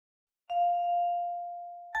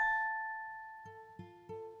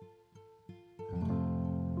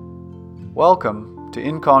Welcome to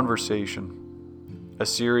In Conversation, a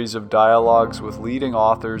series of dialogues with leading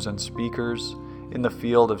authors and speakers in the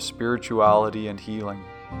field of spirituality and healing.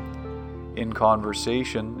 In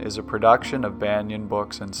Conversation is a production of Banyan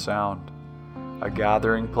Books and Sound, a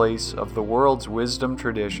gathering place of the world's wisdom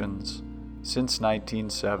traditions since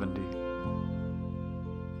 1970.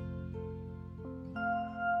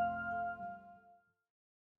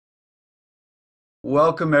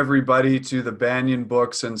 Welcome, everybody, to the Banyan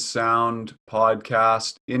Books and Sound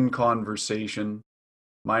podcast, In Conversation.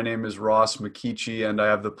 My name is Ross Makichi, and I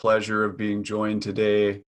have the pleasure of being joined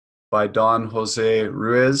today by Don Jose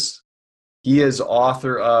Ruiz. He is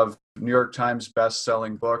author of New York Times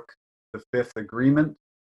best-selling book, The Fifth Agreement,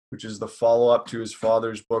 which is the follow-up to his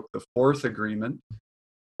father's book, The Fourth Agreement.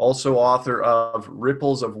 Also author of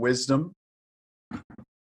Ripples of Wisdom,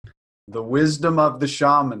 The Wisdom of the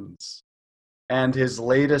Shamans, and his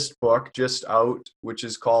latest book, just out, which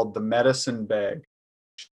is called The Medicine Bag,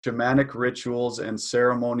 Shamanic Rituals and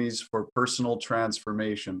Ceremonies for Personal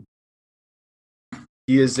Transformation.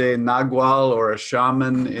 He is a Nagual, or a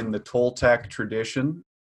shaman, in the Toltec tradition,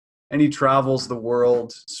 and he travels the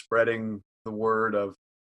world spreading the word of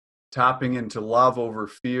tapping into love over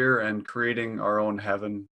fear and creating our own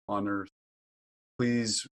heaven on earth.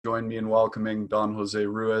 Please join me in welcoming Don Jose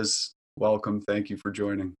Ruiz. Welcome. Thank you for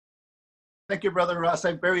joining. Thank you, Brother Ross.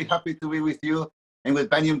 I'm very happy to be with you and with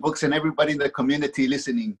Banyan Books and everybody in the community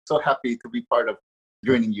listening. So happy to be part of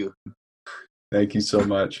joining you. Thank you so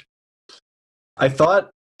much. I thought,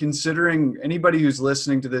 considering anybody who's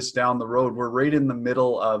listening to this down the road, we're right in the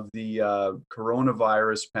middle of the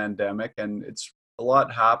coronavirus pandemic, and it's a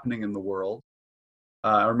lot happening in the world.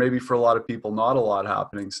 Or maybe for a lot of people, not a lot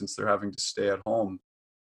happening since they're having to stay at home.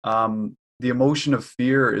 The emotion of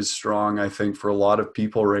fear is strong, I think, for a lot of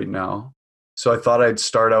people right now. So I thought I'd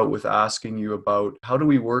start out with asking you about how do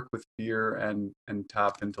we work with fear and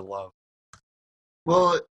tap into love?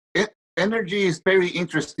 Well, energy is very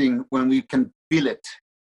interesting when we can feel it.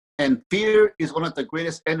 And fear is one of the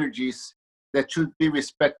greatest energies that should be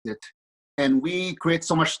respected. And we create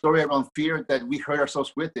so much story around fear that we hurt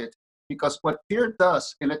ourselves with it. Because what fear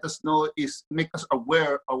does, and let us know, is make us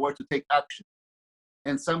aware of where to take action.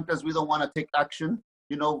 And sometimes we don't want to take action.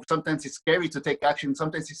 You know, sometimes it's scary to take action.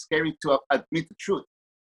 Sometimes it's scary to admit the truth.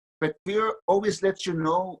 But fear always lets you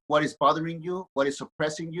know what is bothering you, what is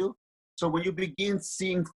suppressing you. So when you begin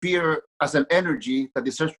seeing fear as an energy that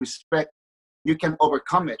deserves respect, you can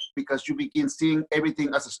overcome it because you begin seeing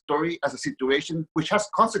everything as a story, as a situation, which has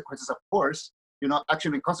consequences, of course. You know,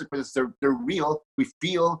 action and consequences, they're real. We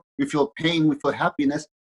feel pain, we feel happiness.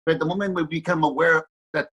 But the moment we become aware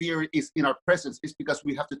that fear is in our presence, it's because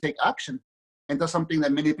we have to take action. And that's something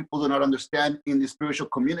that many people do not understand in the spiritual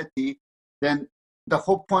community. Then the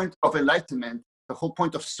whole point of enlightenment, the whole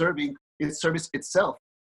point of serving is service itself.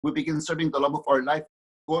 We begin serving the love of our life,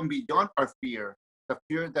 going beyond our fear, the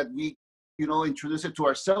fear that we, introduce it to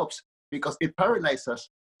ourselves because it paralyzes us.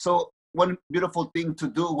 So one beautiful thing to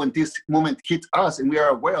do when this moment hits us and we are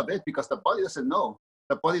aware of it, because the body doesn't know.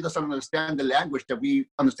 The body doesn't understand the language that we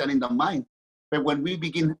understand in the mind. But when we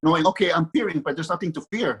begin knowing, okay, I'm fearing, but there's nothing to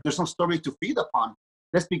fear. There's no story to feed upon.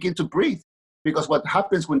 Let's begin to breathe. Because what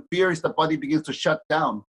happens when fear is the body begins to shut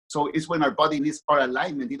down. So it's when our body needs our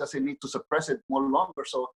alignment. It doesn't need to suppress it more longer.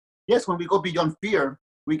 So yes, when we go beyond fear,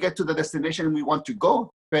 we get to the destination we want to go.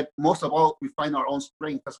 But most of all, we find our own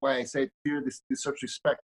strength. That's why I said fear deserves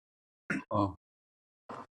respect. Oh,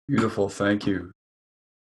 beautiful. Thank you.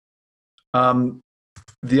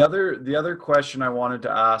 The other question I wanted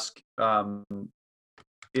to ask, along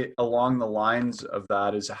the lines of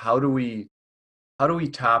that, is how do we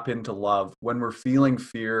tap into love when we're feeling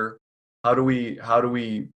fear? How do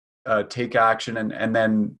we take action and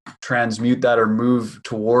then transmute that or move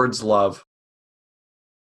towards love?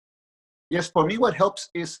 Yes, for me, what helps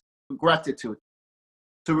is gratitude.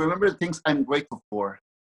 To remember the things I'm grateful for,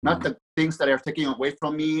 not the things that are taken away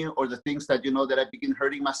from me, or the things that that I begin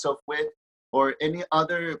hurting myself with, or any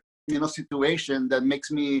other situation that makes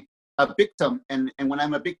me a victim. And when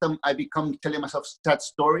I'm a victim, I become telling myself sad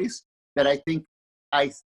stories that I think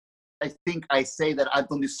I say that I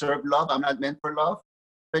don't deserve love. I'm not meant for love.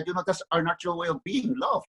 But that's our natural way of being.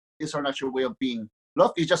 Love is our natural way of being.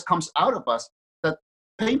 Love, it just comes out of us. The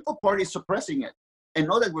painful part is suppressing it, and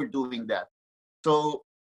know that we're doing that. So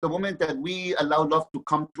the moment that we allow love to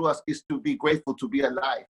come through us is to be grateful to be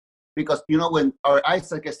alive. Because when our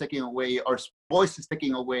eyesight gets taken away, our voice is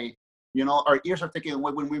taken away, our ears are taken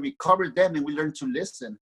away. When we recover them and we learn to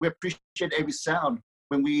listen, we appreciate every sound.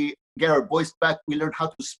 When we get our voice back, we learn how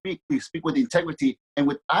to speak. We speak with integrity and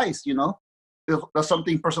with eyes, that's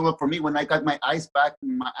something personal for me. When I got my eyesight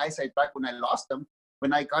back when I lost them,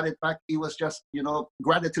 when I got it back, it was just,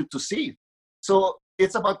 gratitude to see. So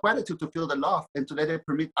it's about gratitude to feel the love and to let it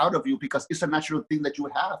permeate out of you, because it's a natural thing that you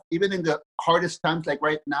have. Even in the hardest times like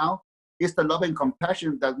right now, it's the love and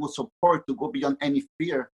compassion that will support to go beyond any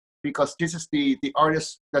fear, because this is the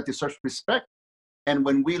artist that deserves respect. And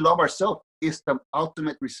when we love ourselves, it's the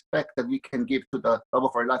ultimate respect that we can give to the love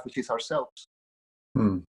of our life, which is ourselves.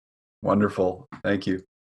 Wonderful. Thank you.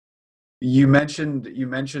 You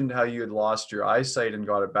mentioned how you had lost your eyesight and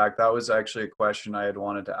got it back. That was actually a question I had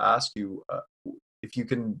wanted to ask you. If you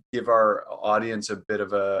can give our audience a bit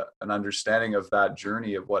of an understanding of that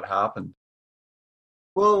journey of what happened.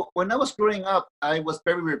 Well, when I was growing up, I was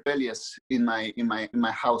very rebellious in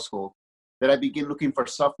my household. That I began looking for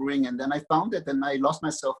suffering, and then I found it, and I lost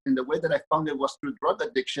myself. In the way that I found it was through drug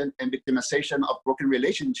addiction and victimization of broken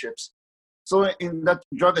relationships. So in that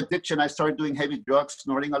drug addiction, I started doing heavy drugs,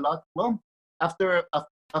 snorting a lot. Well, after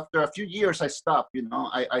a few years, I stopped.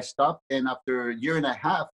 I stopped, and after a year and a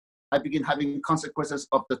half, I began having consequences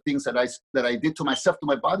of the things that I did to myself, to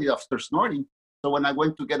my body after snorting. So when I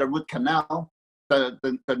went to get a root canal,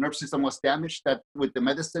 the nerve system was damaged. That with the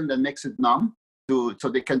medicine that makes it numb, so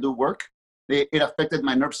they can do work. It affected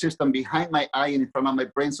my nerve system behind my eye and in front of my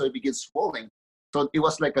brain, so it began swelling. So it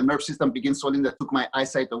was like a nerve system began swelling that took my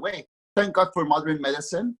eyesight away. Thank God for modern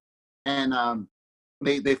medicine, and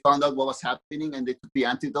they found out what was happening, and they took the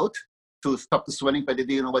antidote to stop the swelling, but they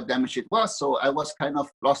didn't know what damage it was. So I was kind of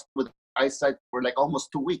lost with eyesight for like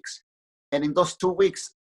almost 2 weeks. And in those 2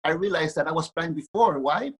 weeks, I realized that I was blind before.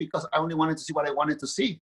 Why? Because I only wanted to see what I wanted to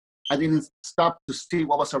see. I didn't stop to see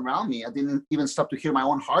what was around me. I didn't even stop to hear my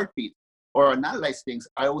own heartbeat or analyze things.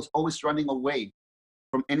 I was always running away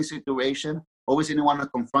from any situation, always didn't want to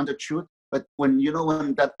confront the truth. But when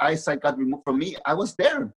that eyesight got removed from me, I was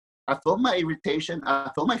there. I felt my irritation, I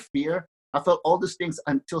felt my fear, I felt all these things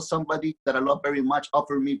until somebody that I love very much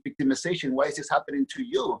offered me victimization. Why is this happening to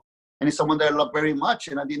you? And it's someone that I love very much,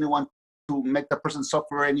 and I didn't want to make the person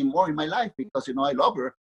suffer anymore in my life, because I love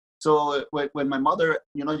her. So when my mother,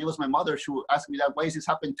 it was my mother, she would ask me that, why is this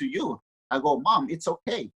happening to you? I go, Mom, it's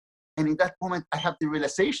okay. And in that moment, I have the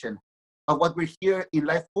realization of what we're here in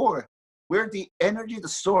life for. We're the energy, the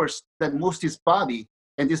source that moves this body,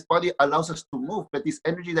 and this body allows us to move. But this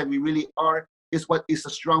energy that we really are is what is a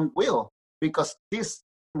strong will, because this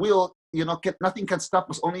will, nothing can stop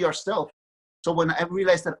us, only ourselves. So when I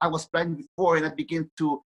realized that I was blind before, and I began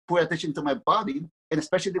to pay attention to my body, and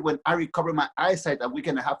especially when I recovered my eyesight a week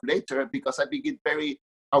and a half later, because I began very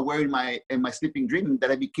aware in my sleeping dreaming,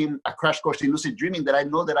 that I became a crash course in lucid dreaming, that I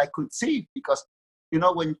know that I could see, because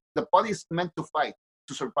when the body is meant to fight,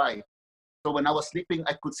 to survive. So when I was sleeping,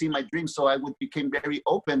 I could see my dreams. So I became very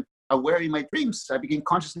open, aware in my dreams. I became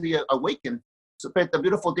consciously awakened. So but the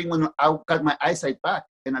beautiful thing, when I got my eyesight back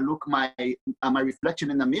and I look at my reflection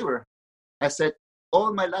in the mirror, I said,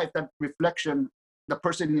 all my life, that reflection, the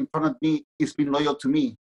person in front of me is being loyal to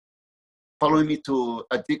me, following me to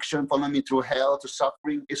addiction, following me through hell, to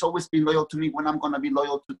suffering. It's always been loyal to me. When I'm going to be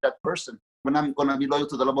loyal to that person, when I'm going to be loyal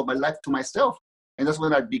to the love of my life, to myself. And that's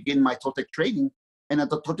when I begin my Toltec training. And at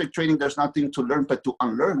the Toltec training, there's nothing to learn but to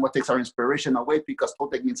unlearn what takes our inspiration away, because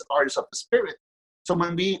Toltec means artist of the spirit. So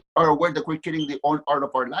when we are aware that we're creating the own art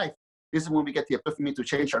of our life, this is when we get the epiphany to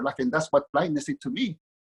change our life. And that's what blindness did to me.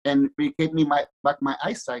 And it gave me back my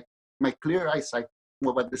eyesight, my clear eyesight.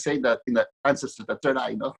 Well, but they say that in the ancestors, the third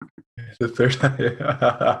eye, The third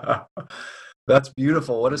eye. That's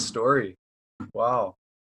beautiful. What a story. Wow.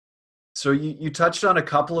 So you touched on a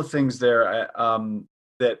couple of things there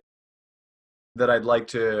that I'd like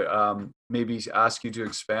to maybe ask you to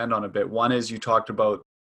expand on a bit. One is you talked about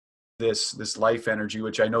this life energy,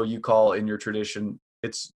 which I know you call in your tradition,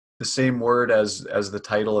 it's the same word as the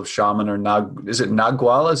title of shaman, or is it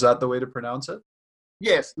Nagual? Is that the way to pronounce it?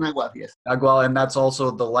 Yes, Nagual, yes. Nagual, and that's also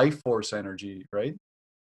the life force energy, right?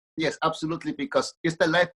 Yes, absolutely, because it's the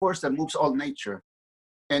life force that moves all nature.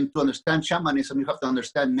 And to understand shamanism, you have to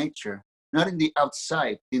understand nature, not in the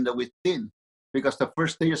outside, in the within. Because the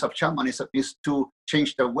first stages of shamanism is to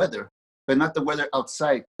change the weather, but not the weather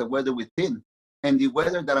outside, the weather within. And the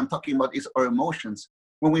weather that I'm talking about is our emotions.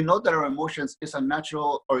 When we know that our emotions is a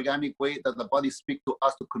natural, organic way that the body speaks to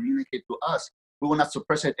us, to communicate to us, we will not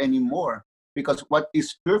suppress it anymore. Because what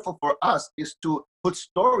is fearful for us is to put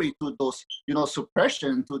story to those,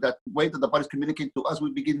 suppression, to that way that the body is communicating to us.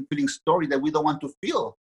 We begin feeling story that we don't want to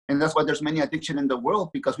feel. And that's why there's many addiction in the world,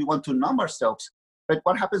 because we want to numb ourselves. But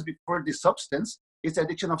what happens before this substance is the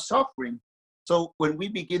addiction of suffering. So when we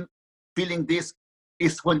begin feeling this,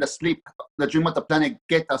 is when the dream of the planet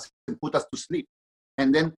get us and put us to sleep.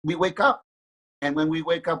 And then we wake up. And when we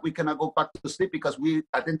wake up, we cannot go back to sleep because we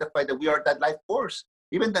identify that we are that life force.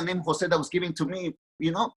 Even the name Jose that was given to me,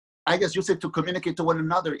 I just use it to communicate to one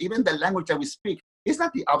another. Even the language that we speak is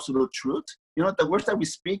not the absolute truth. The words that we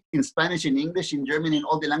speak in Spanish, in English, in German, in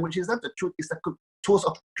all the languages, not the truth. It's the tools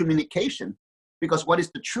of communication. Because what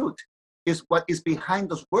is the truth is what is behind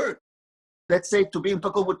those words. Let's say to be in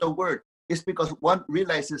talk with the word is because one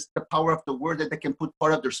realizes the power of the word, that they can put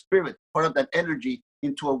part of their spirit, part of that energy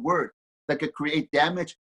into a word that could create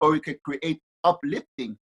damage or it could create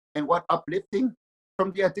uplifting. And what uplifting?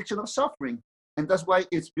 From the addiction of suffering. And that's why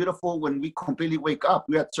it's beautiful when we completely wake up.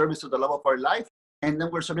 We are at service to the love of our life, and then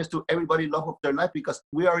we're service to everybody love of their life because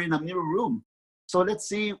we are in a mirror room. So let's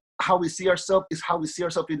see how we see ourselves is how we see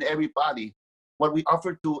ourselves in everybody. What we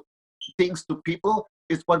offer to things to people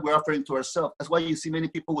is what we're offering to ourselves. That's why you see many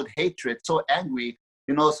people with hatred, so angry,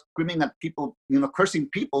 screaming at people, cursing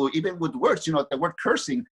people, even with words, the word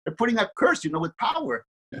cursing, they're putting a curse, with power.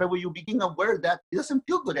 Yeah. But when you begin aware that, it doesn't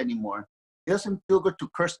feel good anymore. It doesn't feel good to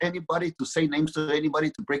curse anybody, to say names to anybody,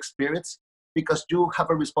 to break spirits, because you have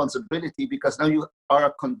a responsibility, because now you are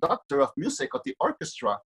a conductor of music, of the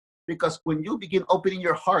orchestra. Because when you begin opening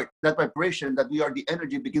your heart, that vibration, that we are the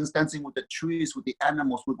energy, begins dancing with the trees, with the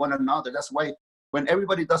animals, with one another. That's why when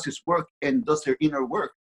everybody does his work and does their inner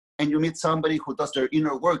work, and you meet somebody who does their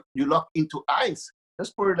inner work, you lock into eyes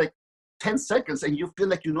just for like 10 seconds, and you feel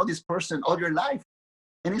like you know this person all your life.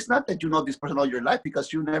 And it's not that you know this person all your life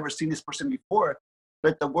because you've never seen this person before,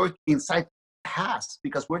 but the work inside has,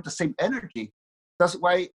 because we're the same energy. That's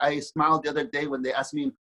why I smiled the other day when they asked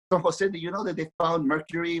me, Don Jose, do you know that they found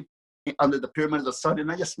Mercury under the pyramid of the sun?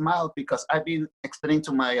 And I just smiled because I've been explaining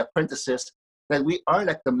to my apprentices that we are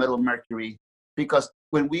like the metal Mercury, because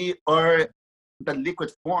when we are the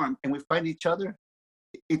liquid form and we find each other,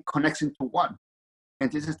 it connects into one.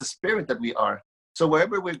 And this is the spirit that we are. So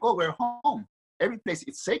wherever we go, we're home. Every place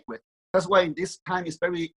is sacred. That's why in this time it's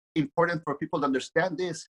very important for people to understand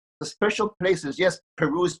this. The special places, yes,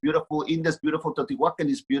 Peru is beautiful, India is beautiful, Teotihuacan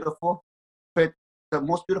is beautiful, but the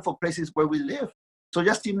most beautiful place is where we live. So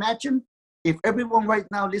just imagine if everyone right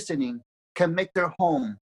now listening can make their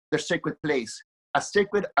home their sacred place, as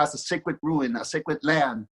sacred as a sacred ruin, a sacred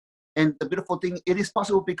land. And the beautiful thing, it is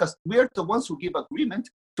possible because we are the ones who give agreement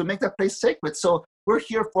to make that place sacred. So we're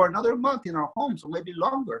here for another month in our homes, or maybe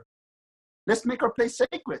longer. Let's make our place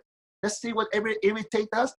sacred. Let's see whatever irritates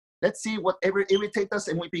us. Let's see whatever irritates us,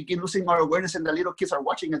 and we begin losing our awareness, and the little kids are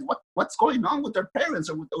watching and what's going on with their parents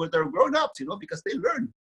or with their grown-ups, because they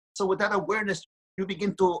learn. So with that awareness, you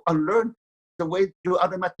begin to unlearn the way you're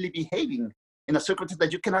automatically behaving in a circumstance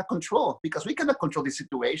that you cannot control, because we cannot control the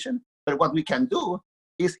situation. But what we can do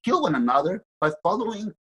is heal one another by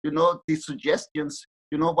following, these suggestions,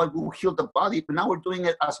 what will heal the body. But now we're doing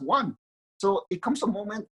it as one. So it comes a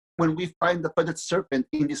moment when we find the feathered serpent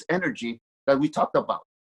in this energy that we talked about.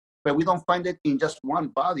 But we don't find it in just one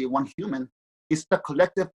body, one human. It's the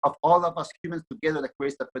collective of all of us humans together that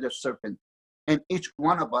creates the feathered serpent. And each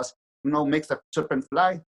one of us, makes the serpent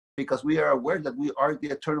fly, because we are aware that we are the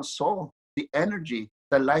eternal soul, the energy,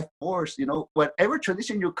 the life force. Whatever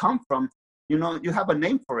tradition you come from, you have a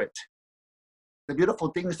name for it. The beautiful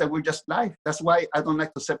thing is that we're just life. That's why I don't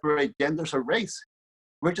like to separate genders or race.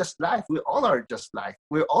 We're just life. We all are just life.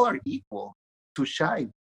 We all are equal to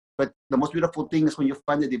shine. But the most beautiful thing is when you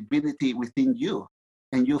find the divinity within you,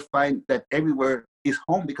 and you find that everywhere is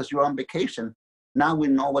home because you're on vacation. Now we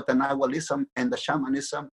know what the Nahualism and the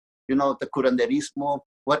shamanism, the curanderismo,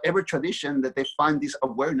 whatever tradition that they find this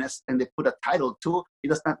awareness and they put a title to, it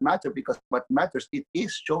does not matter, because what matters, it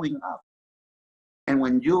is showing up. And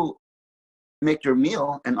when you make your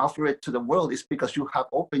meal and offer it to the world, it's because you have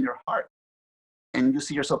opened your heart and you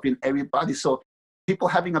see yourself in everybody. So people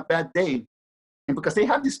having a bad day, and because they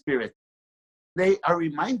have this spirit, they are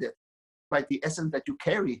reminded by the essence that you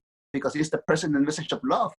carry, because it's the present and message of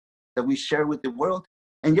love that we share with the world.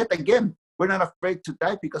 And yet again, we're not afraid to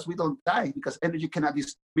die, because we don't die, because energy cannot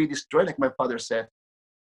be destroyed, like my father said.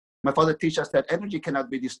 My father teaches us that energy cannot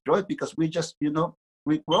be destroyed, because we just,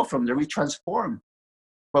 we grow from there, we transform.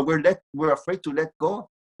 But we're afraid to let go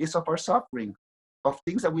is of our suffering, of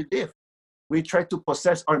things that we live. We try to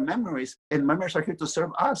possess our memories, and memories are here to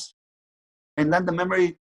serve us. And then the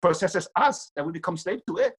memory possesses us, that we become slave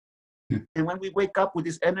to it. And when we wake up with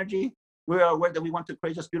this energy, we are aware that we want to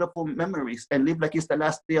create just beautiful memories and live like it's the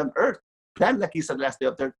last day on earth. Plan like it's the last day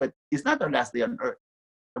of earth, but it's not our last day on earth.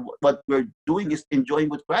 What we're doing is enjoying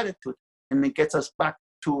with gratitude, and it gets us back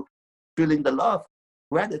to feeling the love,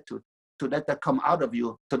 gratitude, to let that come out of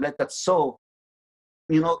you, to let that soul,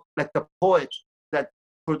 like the poet that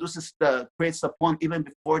creates the poem even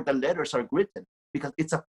before the letters are written, because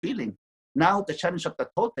it's a feeling. Now the challenge of the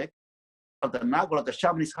Toltec, of the Nahuatl, of the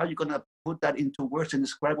shaman is how you're going to put that into words and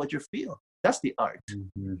describe what you feel. That's the art.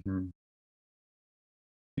 Mm-hmm.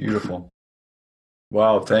 Beautiful.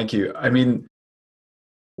 Wow, thank you. I mean,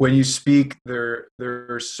 when you speak, there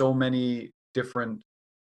are so many different,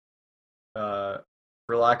 for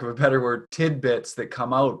lack of a better word, tidbits that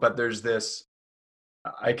come out. But there's this.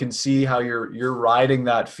 I can see how you're riding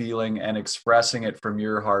that feeling and expressing it from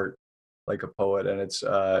your heart like a poet, and it's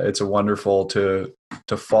a wonderful to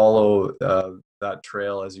follow that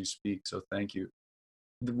trail as you speak. So thank you.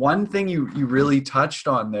 The one thing you really touched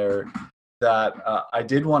on there that I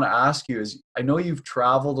did want to ask you is, I know you've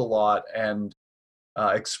traveled a lot and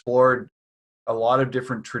explored a lot of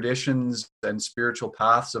different traditions and spiritual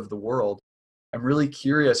paths of the world. I'm really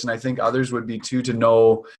curious, and I think others would be too, to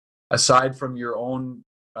know, aside from your own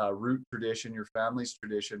root tradition, your family's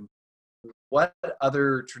tradition, what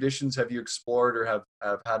other traditions have you explored or have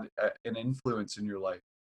had an influence in your life?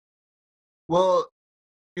 Well,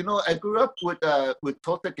 I grew up with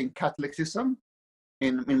Toltec and Catholicism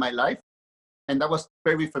in my life, and that was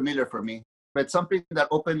very familiar for me. But something that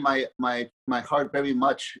opened my heart very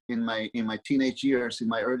much in my teenage years, in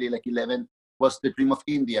my early 11, was the Dream of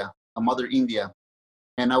India, a Mother India,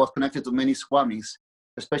 and I was connected to many Swamis,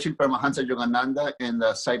 especially Paramahansa Yogananda and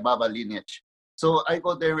the Sai Baba lineage. So I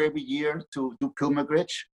go there every year to do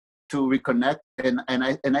pilgrimage, to reconnect, and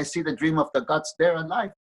I see the dream of the gods there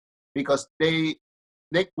alive, because they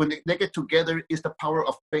when they get together, is the power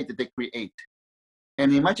of faith that they create.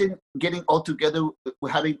 And imagine getting all together,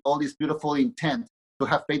 having all this beautiful intent to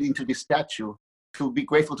have faith into this statue, to be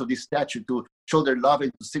grateful to this statue, to show their love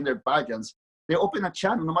and to sing their bhajans. They open a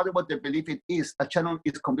channel, no matter what their belief it is, a channel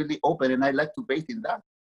is completely open, and I like to bathe in that.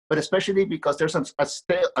 But especially because there's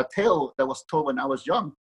a tale that was told when I was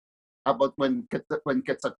young about when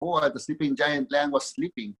Quetzalcoatl, the sleeping giant land, was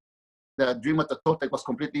sleeping. The dream of the Toltec was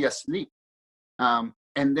completely asleep. And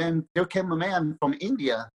then there came a man from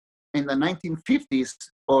India in the 1950s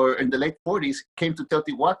or in the late 40s, came to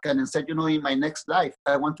Teotihuacan and said, in my next life,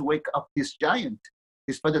 I want to wake up this giant,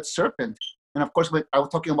 this feathered serpent. And of course, when I was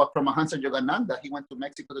talking about Paramahansa Yogananda, he went to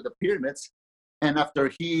Mexico to the pyramids. And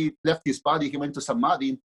after he left his body, he went to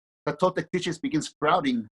Samadhi. The Toltec teachings begin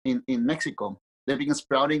sprouting in Mexico. They begin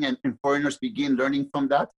sprouting, and foreigners begin learning from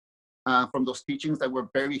that, from those teachings that were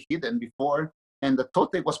very hidden before. And the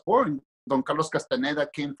Toltec was born. Don Carlos Castaneda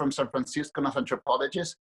came from San Francisco as an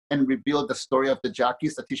anthropologist and revealed the story of the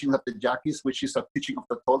Yaquis, the teaching of the Yaquis, which is a teaching of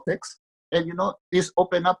the Toltecs. And this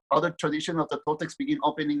opened up, other tradition of the Toltecs begin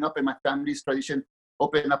opening up, and my family's tradition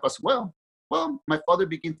opened up as well. Well, my father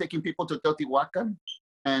began taking people to Teotihuacan,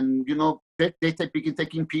 and they begin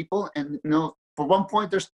taking people, and for one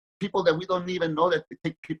point there's people that we don't even know that they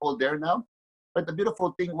take people there now. But the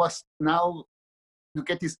beautiful thing was, now you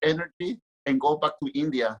get this energy and go back to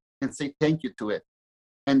India and say thank you to it.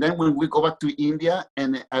 And then when we go back to India,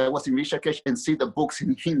 and I was in Rishikesh and see the books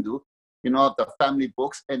in Hindu, the family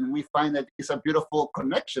books, and we find that it's a beautiful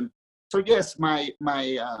connection. So yes, my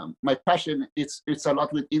passion, it's a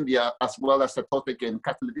lot with India as well as the Toltec and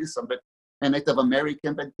Catholicism, and Native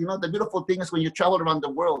American. But the beautiful thing is when you travel around the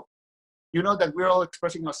world, that we're all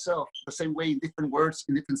expressing ourselves the same way in different words,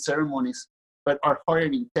 in different ceremonies, but our heart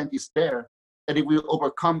and intent is there. That if we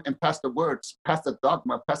overcome and pass the words, pass the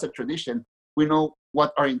dogma, pass the tradition, we know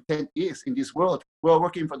what our intent is in this world. We're all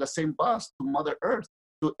working for the same boss, to Mother Earth,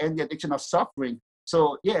 to end the addiction of suffering.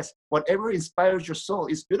 So yes, whatever inspires your soul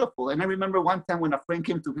is beautiful. And I remember one time when a friend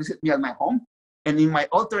came to visit me at my home, and in my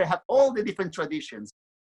altar I have all the different traditions,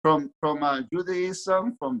 from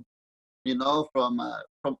Judaism, from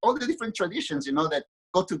all the different traditions, that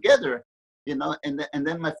go together, and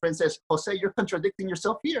then my friend says, Jose, you're contradicting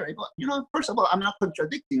yourself here. I go, first of all, I'm not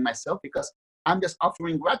contradicting myself, because I'm just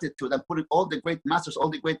offering gratitude and putting all the great masters, all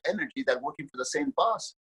the great energy that working for the same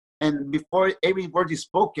boss. And before every word is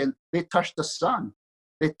spoken, they touch the sun.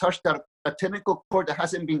 They touch a technical cord that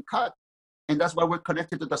hasn't been cut. And that's why we're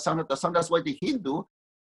connected to the sound of the sun. That's why the Hindu,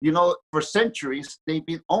 for centuries, they've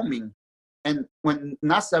been oming. And when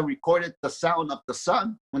NASA recorded the sound of the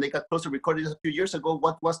sun, when they got close to recording it a few years ago,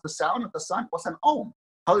 what was the sound of the sun? It was an om.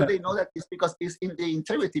 How do they know that? It's because it's in the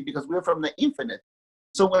integrity, because we're from the infinite.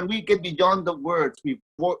 So when we get beyond the words, we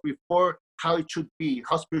for how it should be,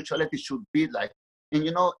 how spirituality should be like. And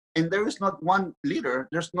and there is not one leader,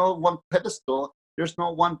 there's no one pedestal, there's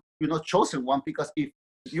no one, chosen one, because if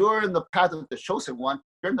you're in the path of the chosen one,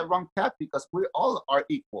 you're in the wrong path, because we all are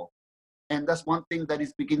equal. And that's one thing that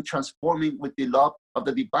is begin transforming with the love of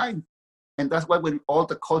the divine. And that's why when all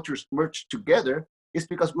the cultures merge together, it's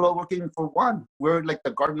because we're all working for one. We're like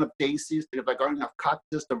the garden of daisies, the garden of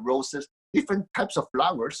cactus, the roses, different types of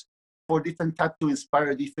flowers, for different type to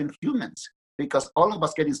inspire different humans, because all of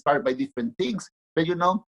us get inspired by different things. But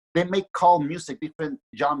they may call music different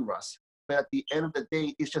genres, but at the end of the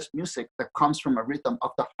day, it's just music that comes from a rhythm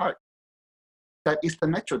of the heart. That is the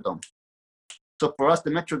metronome. So for us,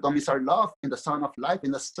 the metronome is our love in the sound of life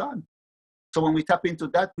in the sun. So when we tap into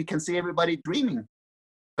that, we can see everybody dreaming,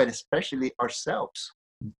 but especially ourselves.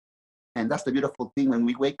 And that's the beautiful thing. When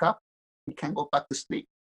we wake up, we can't go back to sleep.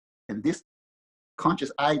 And this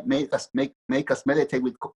conscious eye make us meditate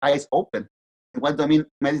with eyes open. And what do I mean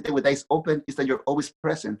meditate with eyes open? Is that you're always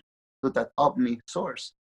present to that omni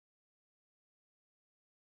source.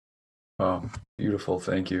 Oh, beautiful.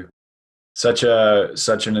 Thank you. Such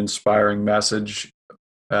an inspiring message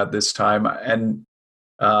at this time. And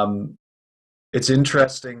it's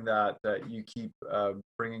interesting that you keep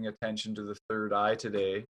bringing attention to the third eye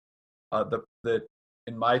today.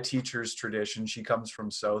 In my teacher's tradition, she comes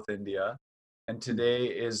from South India, and today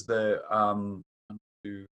is the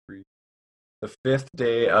 5th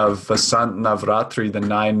day of Vasant Navratri, the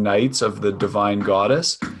 9 nights of the divine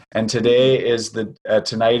goddess. And today is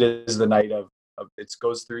tonight is the night of it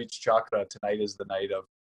goes through each chakra. Tonight is the night of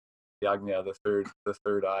the Agnya, the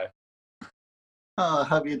third eye. Oh,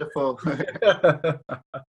 how beautiful.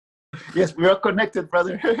 Yes, we are connected,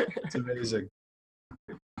 brother. It's amazing.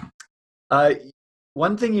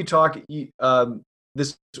 One thing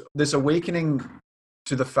this awakening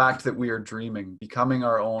to the fact that we are dreaming, becoming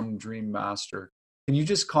our own dream master. Can you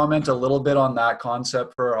just comment a little bit on that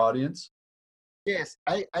concept for our audience? Yes,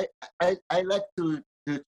 I like to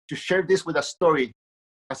share this with a story,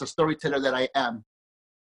 as a storyteller that I am.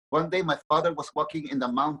 One day my father was walking in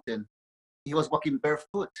the mountain. He was walking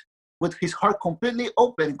barefoot with his heart completely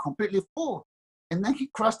open, completely full. And then he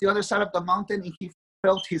crossed the other side of the mountain and he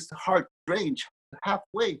felt his heart drained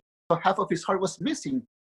halfway. So half of his heart was missing.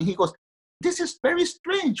 And he goes, "This is very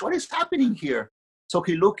strange. What is happening here?" So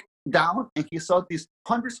he looked down and he saw these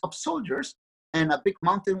hundreds of soldiers and a big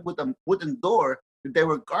mountain with a wooden door that they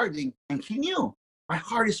were guarding. And he knew, my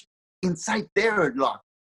heart is inside there locked.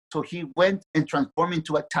 So he went and transformed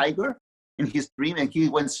into a tiger in his dream, and he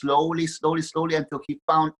went slowly until he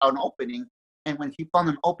found an opening. And when he found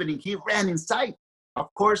an opening, he ran inside. Of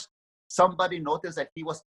course, somebody noticed that he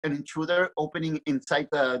was an intruder opening inside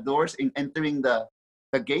the doors and entering the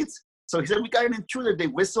gates. So he said, "We got an intruder." They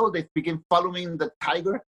whistled, they began following the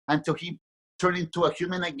tiger until he turned into a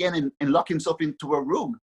human again and locked himself into a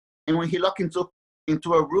room. And when he locked himself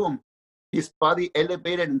into a room, his body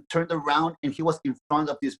elevated and turned around, and he was in front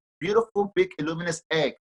of this beautiful, big, luminous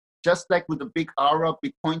egg, just like with the big aura,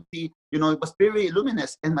 big pointy, it was very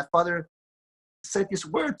luminous. And my father said these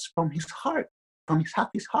words from his heart, from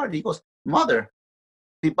his heart. He goes, "Mother,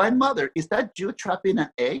 Divine Mother, is that you trapped in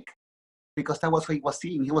an egg?" Because that was what he was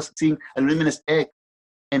seeing. He was seeing a luminous egg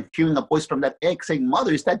and hearing a voice from that egg saying,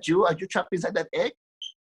 "Mother, is that you? Are you trapped inside that egg?"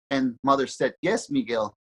 And Mother said, "Yes,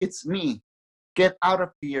 Miguel, it's me. Get out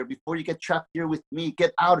of here before you get trapped here with me.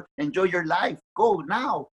 Get out, enjoy your life. Go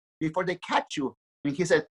now before they catch you." And he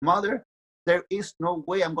said, "Mother, there is no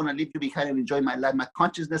way I'm going to leave you behind and enjoy my life. My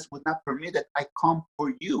consciousness would not permit it. I come for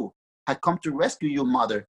you. I come to rescue you,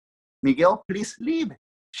 Mother. Miguel, please leave,"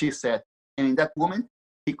 she said. And in that moment,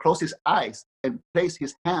 he closed his eyes and placed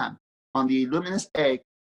his hand on the luminous egg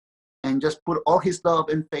and just put all his love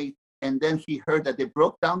and faith. And then he heard that they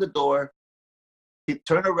broke down the door. He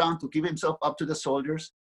turned around to give himself up to the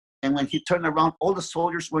soldiers. And when he turned around, all the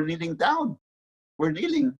soldiers were kneeling down, were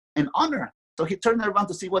kneeling in honor. So he turned around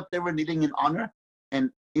to see what they were kneeling in honor.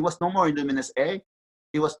 And it was no more a luminous egg.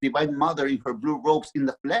 It was Divine Mother in her blue robes in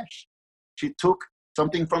the flesh. She took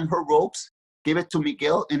something from her robes, gave it to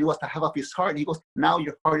Miguel, and it was the half of his heart. He goes, "Now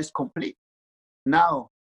your heart is complete. Now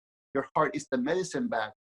your heart is the medicine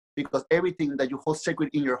bag, because everything that you hold sacred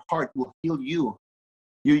in your heart will heal you.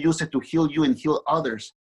 You use it to heal you and heal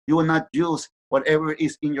others. You will not use whatever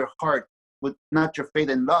is in your heart with not your faith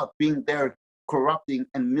and love being there, corrupting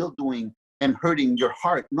and mildewing and hurting your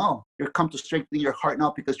heart. No, you're come to strengthen your heart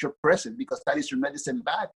now because you're present, because that is your medicine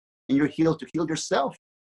bag, and you're healed to heal yourself."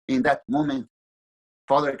 In that moment,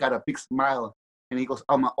 Father got a big smile, and he goes,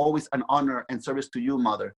 "I'm always an honor and service to you,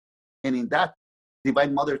 Mother." And in that,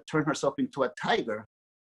 Divine Mother turned herself into a tiger.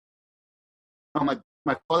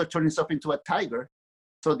 My father turned himself into a tiger,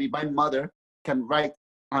 so Divine Mother can ride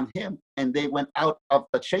on him, and they went out of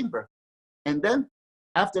the chamber. And then,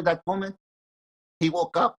 after that moment, he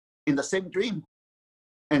woke up in the same dream.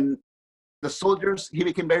 And the soldiers, he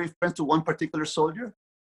became very friends to one particular soldier.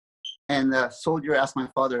 And the soldier asked my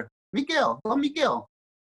father, "Miguel, oh Miguel,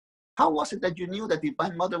 how was it that you knew that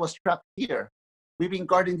Divine Mother was trapped here? We've been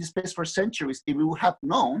guarding this place for centuries. If we would have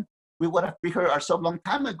known, we would have freed her ourselves a long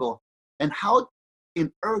time ago. And how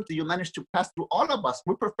in earth do you manage to pass through all of us?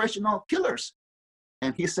 We're professional killers.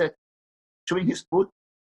 And he said, chewing his food,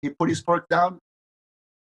 he put his fork down,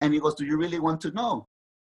 and he goes, do you really want to know?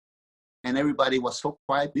 And everybody was so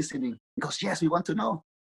quiet listening. He goes, yes, we want to know.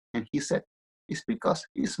 And he said, it's because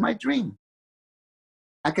it's my dream.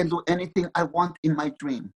 I can do anything I want in my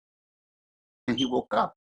dream. And he woke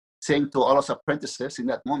up saying to all his apprentices in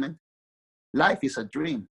that moment, life is a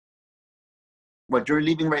dream. What you're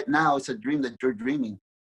living right now is a dream that you're dreaming.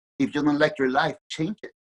 If you don't like your life, change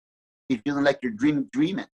it. If you don't like your dream,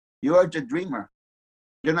 dream it. You are the dreamer.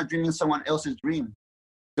 You're not dreaming someone else's dream.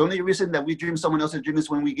 The only reason that we dream someone else's dream is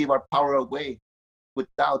when we give our power away with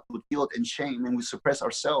doubt, with guilt and shame, and we suppress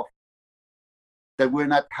ourselves. That we're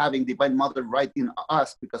not having Divine Mother right in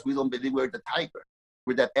us because we don't believe we're the tiger.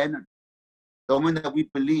 We're that energy. The moment that we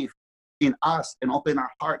believe in us and open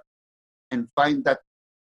our heart and find that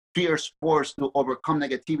fierce force to overcome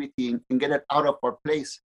negativity and get it out of our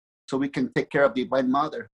place so we can take care of Divine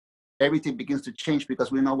Mother, everything begins to change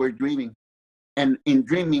because we know we're dreaming. And in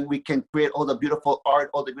dreaming, we can create all the beautiful art,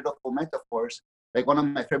 all the beautiful metaphors. Like one of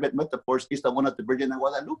my favorite metaphors is the one of the Virgin of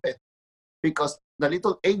Guadalupe. Because the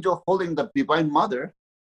little angel holding the Divine Mother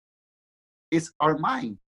is our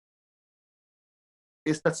mind.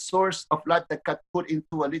 It's the source of life that got put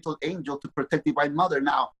into a little angel to protect Divine Mother.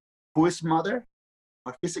 Now, who is Mother?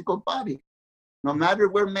 Our physical body. No matter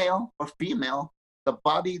we're male or female, the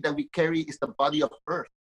body that we carry is the body of Earth.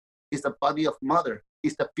 It's the body of Mother.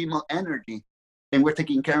 It's the female energy. And we're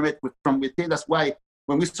taking care of it from within. That's why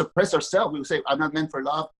when we suppress ourselves, we say, I'm not meant for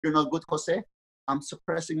love. You're not good, Jose. I'm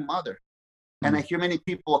suppressing Mother. And I hear many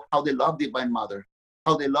people how they love Divine Mother,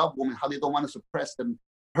 how they love women, how they don't want to suppress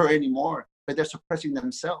her anymore, but they're suppressing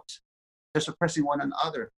themselves. They're suppressing one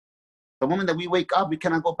another. The moment that we wake up, we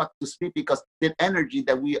cannot go back to sleep because that energy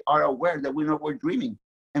that we are aware that we know we're dreaming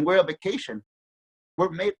and we're on vacation. We're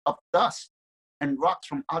made of dust and rocks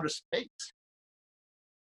from outer space.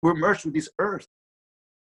 We're merged with this earth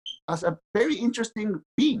as a very interesting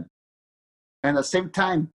being. And at the same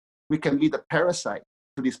time, we can be the parasite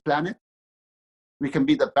to this planet. We can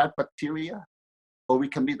be the bad bacteria, or we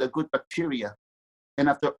can be the good bacteria. And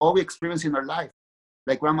after all we experience in our life,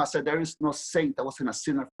 like Grandma said, there is no saint that wasn't a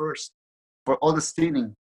sinner first. For all the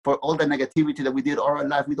sinning, for all the negativity that we did all our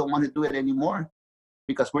life, we don't want to do it anymore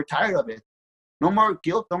because we're tired of it. No more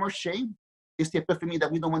guilt, no more shame. It's the epiphany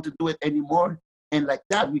that we don't want to do it anymore. And like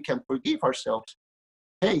that, we can forgive ourselves.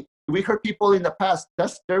 Hey, we hurt people in the past.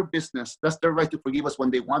 That's their business. That's their right to forgive us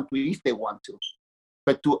when they want to, if they want to.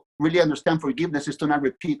 But to really understand forgiveness is to not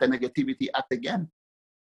repeat the negativity act again.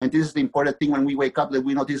 And this is the important thing when we wake up, that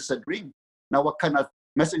we know this is a dream. Now, what kind of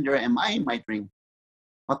messenger am I in my dream?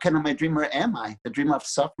 What kind of my dreamer am I? The dreamer of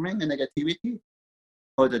suffering and negativity?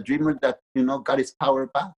 Or the dreamer that, got his power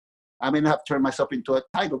back? I may not have turned myself into a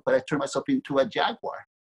tiger, but I turn myself into a jaguar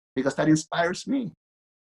because that inspires me.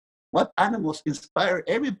 What animals inspire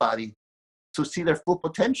everybody to see their full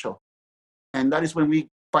potential? And that is when we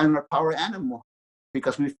find our power animal,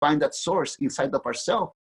 because we find that source inside of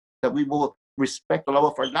ourselves that we will respect the love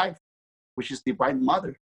of our life, which is Divine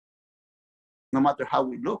Mother, no matter how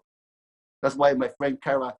we look. That's why my friend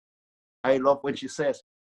Kara, I love when she says,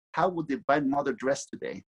 how would Divine Mother dress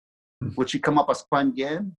today? Would she come up as Kuan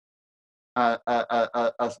Yin,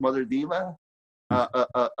 as Mother Diva,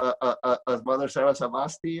 as Mother Sarah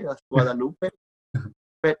Savasti, as Guadalupe?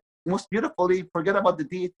 But most beautifully, forget about the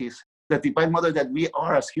deities, the Divine Mother that we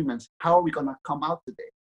are as humans. How are we going to come out today?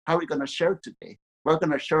 How are we going to share today? We're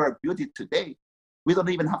going to share our beauty today. We don't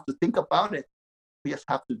even have to think about it. We just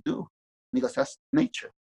have to do, because that's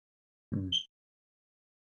nature.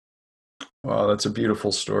 Wow, that's a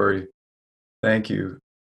beautiful story. Thank you.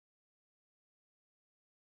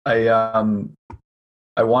 I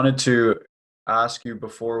wanted to ask you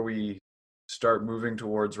before we start moving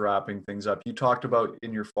towards wrapping things up. You talked about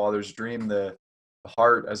in your father's dream the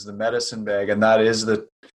heart as the medicine bag, and that is the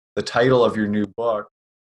title of your new book.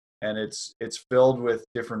 And it's filled with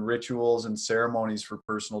different rituals and ceremonies for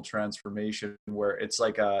personal transformation, where it's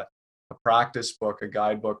like a practice book, a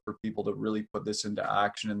guidebook for people to really put this into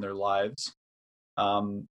action in their lives.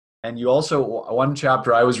 And you also, one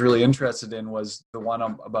chapter I was really interested in was the one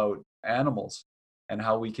about animals and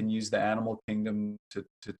how we can use the animal kingdom to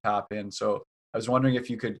tap in. So I was wondering if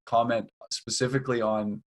you could comment specifically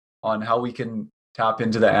on how we can tap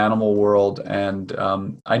into the animal world. And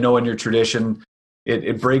I know in your tradition,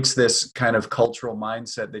 it breaks this kind of cultural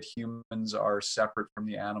mindset that humans are separate from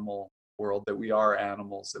the animal world, that we are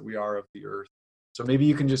animals, that we are of the earth. So maybe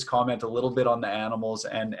you can just comment a little bit on the animals,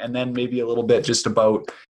 and then maybe a little bit just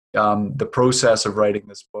about the process of writing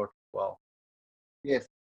this book as well. Yes.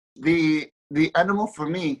 The animal for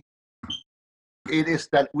me, it is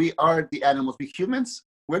that we are the animals. We humans,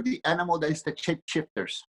 we're the animal that is the shape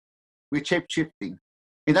shifters. We're shape shifting.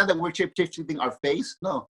 It's not that we're shape shifting our face.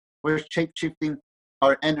 No, we're shape shifting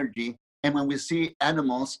our energy. And when we see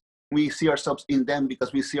animals, we see ourselves in them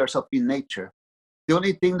because we see ourselves in nature. The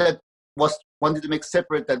only thing that was wanted to make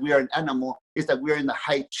separate that we are an animal is that we're in the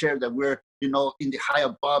high chair, that we're, in the high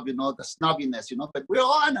above, the snobbiness, but we're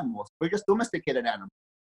all animals. We're just domesticated animals.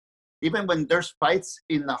 Even when there's fights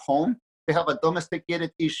in the home, they have a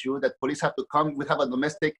domesticated issue that police have to come. We have a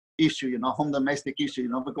domestic issue, home domestic issue,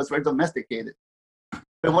 because we're domesticated.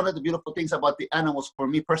 But one of the beautiful things about the animals for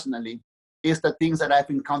me personally is the things that I've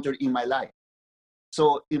encountered in my life.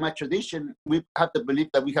 So in my tradition, we have the belief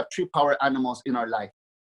that we have 3 power animals in our life.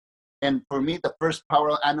 And for me, the first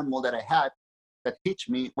power animal that I had that teach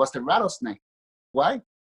me was the rattlesnake. Why?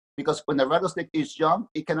 Because when the rattlesnake is young,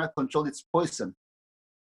 it cannot control its poison.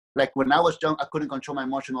 Like when I was young, I couldn't control my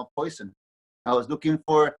emotional poison. I was looking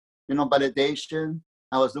for, validation.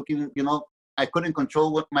 I was looking, I couldn't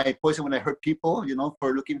control what my poison when I hurt people,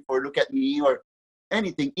 for looking for look at me or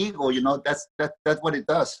anything. Ego, that's what it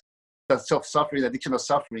does. The self-suffering, the addiction of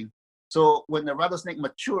suffering. So when the rattlesnake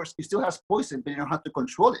matures, it still has poison, but you don't have to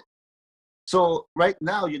control it. So right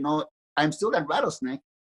now, I'm still a rattlesnake,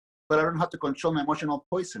 but I don't have to control my emotional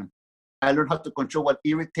poison. I learn how to control what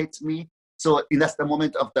irritates me. So that's the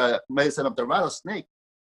moment of the medicine of the rattlesnake.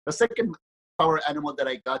 The second power animal that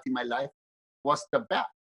I got in my life was the bat.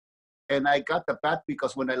 And I got the bat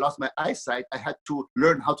because when I lost my eyesight, I had to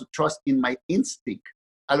learn how to trust in my instinct.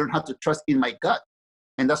 I learned how to trust in my gut.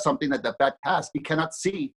 And that's something that the bat has. It cannot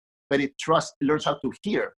see, but it learns how to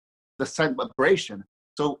hear the sound vibration.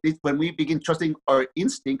 So when we begin trusting our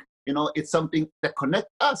instinct, it's something that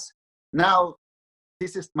connects us. Now,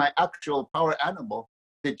 this is my actual power animal,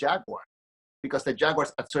 the jaguar, because the jaguar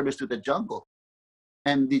is a service to the jungle.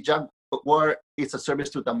 And the jaguar is a service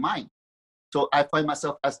to the mind. So I find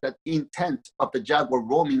myself as that intent of the jaguar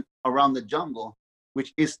roaming around the jungle,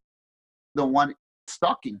 which is the one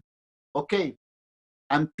stalking. Okay,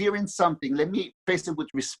 I'm fearing something. Let me face it with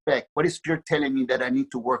respect. What is fear telling me that I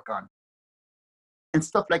need to work on? And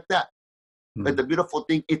stuff like that. Mm-hmm. But the beautiful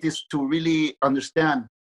thing, it is to really understand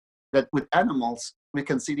that with animals, we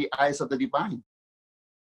can see the eyes of the divine.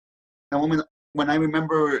 And when I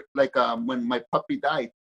remember, when my puppy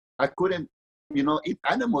died, I couldn't, eat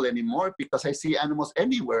animal anymore because I see animals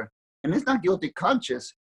everywhere. And it's not guilty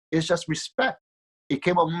conscious. It's just respect. It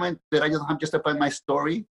came a moment that I don't have to justify my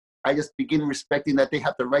story. I just begin respecting that they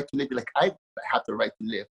have the right to live like I have the right to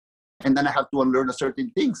live. And then I have to unlearn certain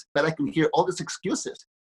things. But I can hear all these excuses.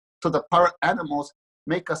 So the power animals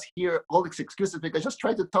make us hear all these excuses because just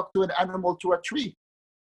try to talk to an animal, to a tree.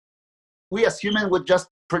 We as humans would just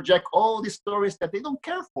project all these stories that they don't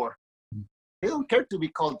care for. They don't care to be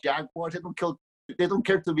called jaguars. They don't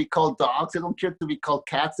care to be called dogs. They don't care to be called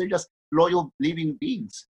cats. They're just loyal living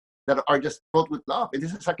beings that are just filled with love. And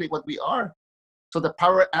this is exactly what we are. So the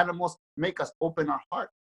power animals make us open our heart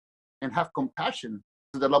and have compassion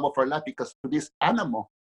to the love of our life because to this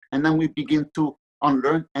animal. And then we begin to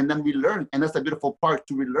unlearn and then we learn. And that's the beautiful part,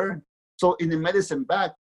 to relearn. So in the medicine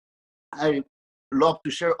bag, I love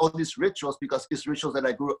to share all these rituals because it's rituals that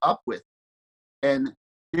I grew up with. And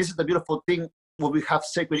this is the beautiful thing, what we have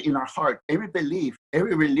sacred in our heart. Every belief,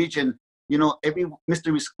 every religion, every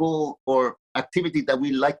mystery school or activity that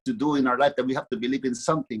we like to do in our life, that we have to believe in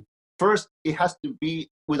something. First, it has to be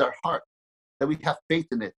with our heart, that we have faith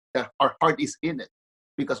in it, that our heart is in it.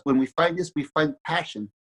 Because when we find this, we find passion.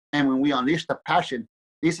 And when we unleash the passion,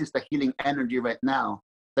 this is the healing energy right now.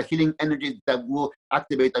 The healing energy that will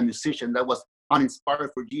activate a musician that was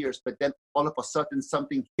uninspired for years, but then all of a sudden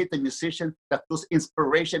something hit the musician that feels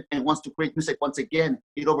inspiration and wants to create music once again.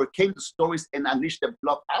 It overcame the stories and unleashed the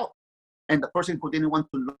love out. And the person who didn't want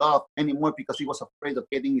to love anymore because he was afraid of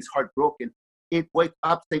getting his heart broken, it wake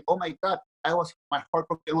up saying, oh my God, my heart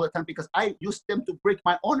broken all the time because I used them to break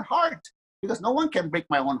my own heart. Because no one can break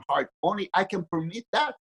my own heart. Only I can permit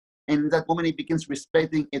that. And in that moment, it begins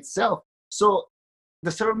respecting itself. So the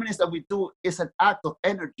ceremonies that we do is an act of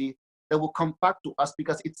energy that will come back to us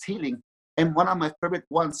because it's healing. And one of my favorite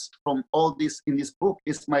ones from all this in this book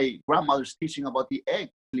is my grandmother's teaching about the egg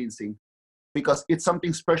cleansing, because it's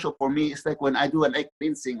something special for me. It's like when I do an egg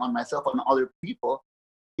cleansing on myself and other people,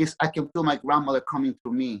 is I can feel my grandmother coming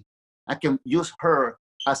through me. I can use her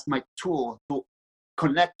as my tool to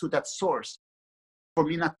connect to that source, for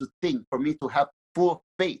me not to think, for me to have full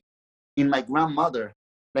faith in my grandmother,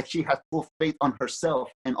 like she had full faith on herself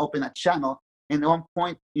and open a channel. And at one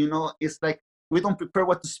point, it's like we don't prepare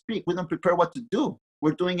what to speak. We don't prepare what to do.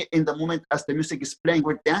 We're doing it in the moment as the music is playing.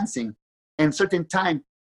 We're dancing. And certain time,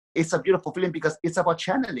 it's a beautiful feeling because it's about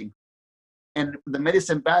channeling. And the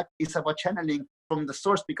medicine bag is about channeling from the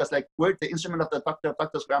source, because like we're the instrument of the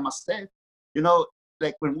doctor's grandma said,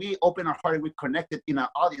 like when we open our heart and we connect it in our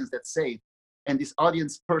audience, let's say, and this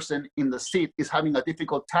audience person in the seat is having a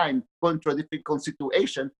difficult time going through a difficult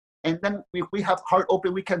situation. And then if we have heart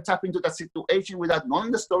open, we can tap into that situation without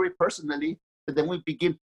knowing the story personally. But then we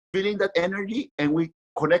begin feeling that energy and we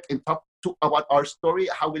connect and talk about our story,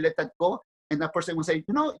 how we let that go. And that person will say,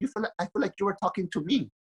 I feel like you were talking to me.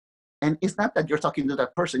 And it's not that you're talking to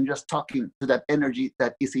that person, you're just talking to that energy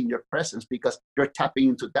that is in your presence because you're tapping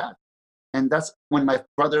into that. And that's when my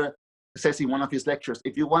brother says in one of his lectures,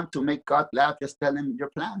 if you want to make God laugh, just tell him your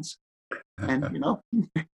plans. And,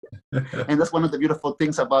 and that's one of the beautiful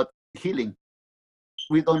things about healing.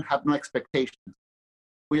 We don't have no expectations.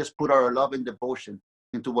 We just put our love and devotion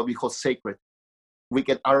into what we call sacred. We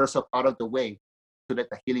get ourselves out of the way to let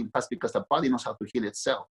the healing pass because the body knows how to heal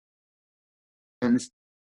itself. And it's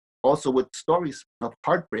also with stories of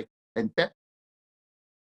heartbreak and death.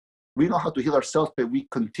 We know how to heal ourselves, but we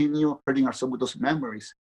continue hurting ourselves with those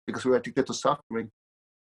memories because we're addicted to suffering.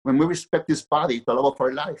 When we respect this body, the love of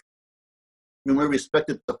our life, when we respect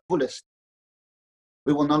it the fullest,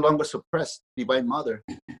 we will no longer suppress Divine Mother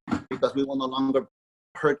because we will no longer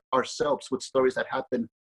hurt ourselves with stories that happened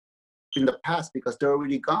in the past because they're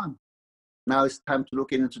already gone. Now it's time to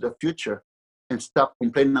look into the future and stop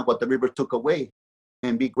complaining about what the river took away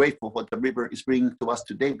and be grateful for what the river is bringing to us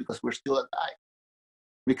today because we're still alive.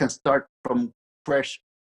 We can start from fresh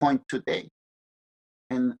point today.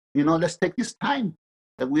 And, let's take this time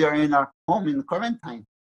that we are in our home in quarantine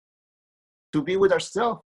to be with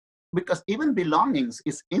ourselves, because even belongings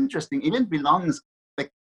is interesting. Even belongings,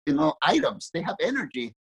 like, items, they have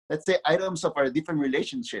energy. Let's say items of our different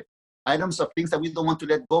relationship, items of things that we don't want to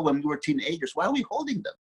let go when we were teenagers. Why are we holding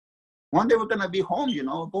them? One day we're going to be home,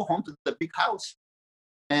 go home to the big house.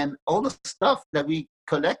 And all the stuff that we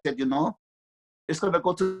collected, it's going to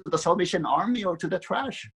go to the Salvation Army or to the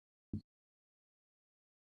trash.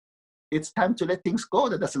 It's time to let things go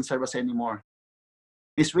that doesn't serve us anymore.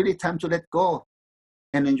 It's really time to let go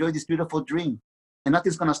and enjoy this beautiful dream. And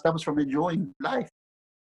nothing's going to stop us from enjoying life,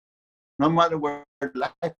 no matter where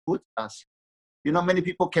life puts us. Many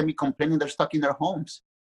people can be complaining they're stuck in their homes.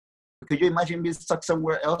 Could you imagine being stuck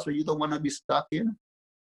somewhere else where you don't want to be stuck in?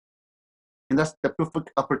 And that's the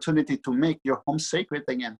perfect opportunity to make your home sacred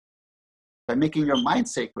again, by making your mind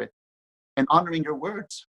sacred and honoring your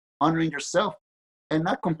words, honoring yourself, and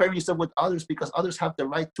not comparing yourself with others because others have the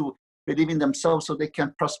right to believe in themselves so they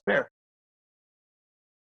can prosper.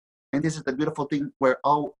 And this is the beautiful thing where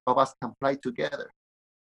all of us can fly together.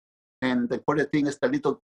 And the important thing is the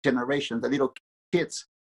little generation, the little kids,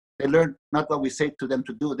 they learn not what we say to them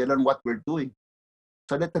to do, they learn what we're doing.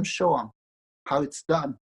 So let them show them how it's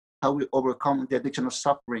done, how we overcome the addiction of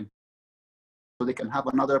suffering, so they can have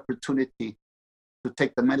another opportunity to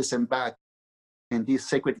take the medicine back and these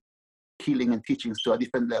sacred healing and teachings to a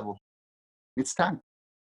different level. It's time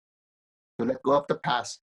to let go of the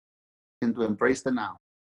past and to embrace the now.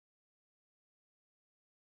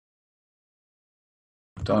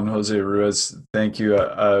 Don Jose Ruiz, thank you.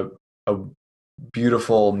 A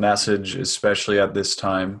beautiful message, especially at this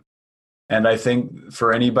time. And I think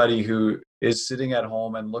for anybody who is sitting at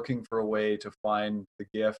home and looking for a way to find the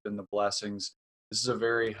gift and the blessings, this is a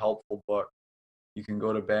very helpful book. You can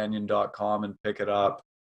go to banyan.com and pick it up.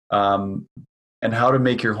 And how to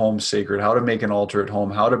make your home sacred, how to make an altar at home,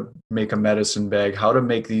 how to make a medicine bag, how to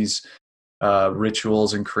make these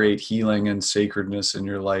rituals and create healing and sacredness in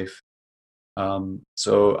your life.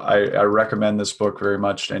 So I recommend this book very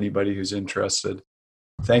much to anybody who's interested.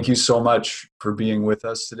 Thank you so much for being with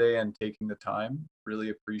us today and taking the time. Really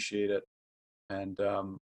appreciate it. And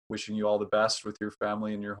wishing you all the best with your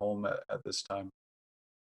family and your home at this time.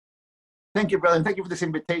 Thank you, brother. And thank you for this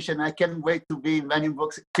invitation. I can't wait to be in Banyan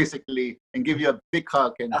Books physically and give you a big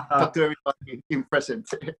hug and talk to everybody in person.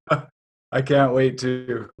 I can't wait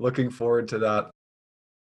to. Looking forward to that.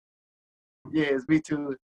 Yes, me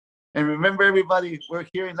too. And remember, everybody, we're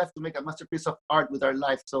here in life to make a masterpiece of art with our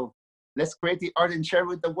life. So let's create the art and share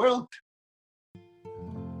with the world.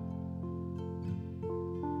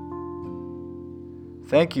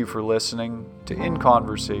 Thank you for listening to In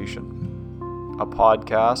Conversation, a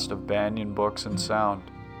podcast of Banyan Books and Sound,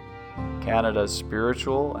 Canada's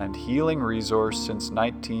spiritual and healing resource since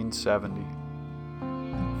 1970.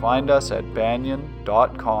 Find us at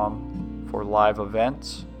banyan.com for live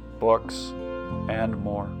events, books, and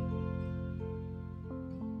more.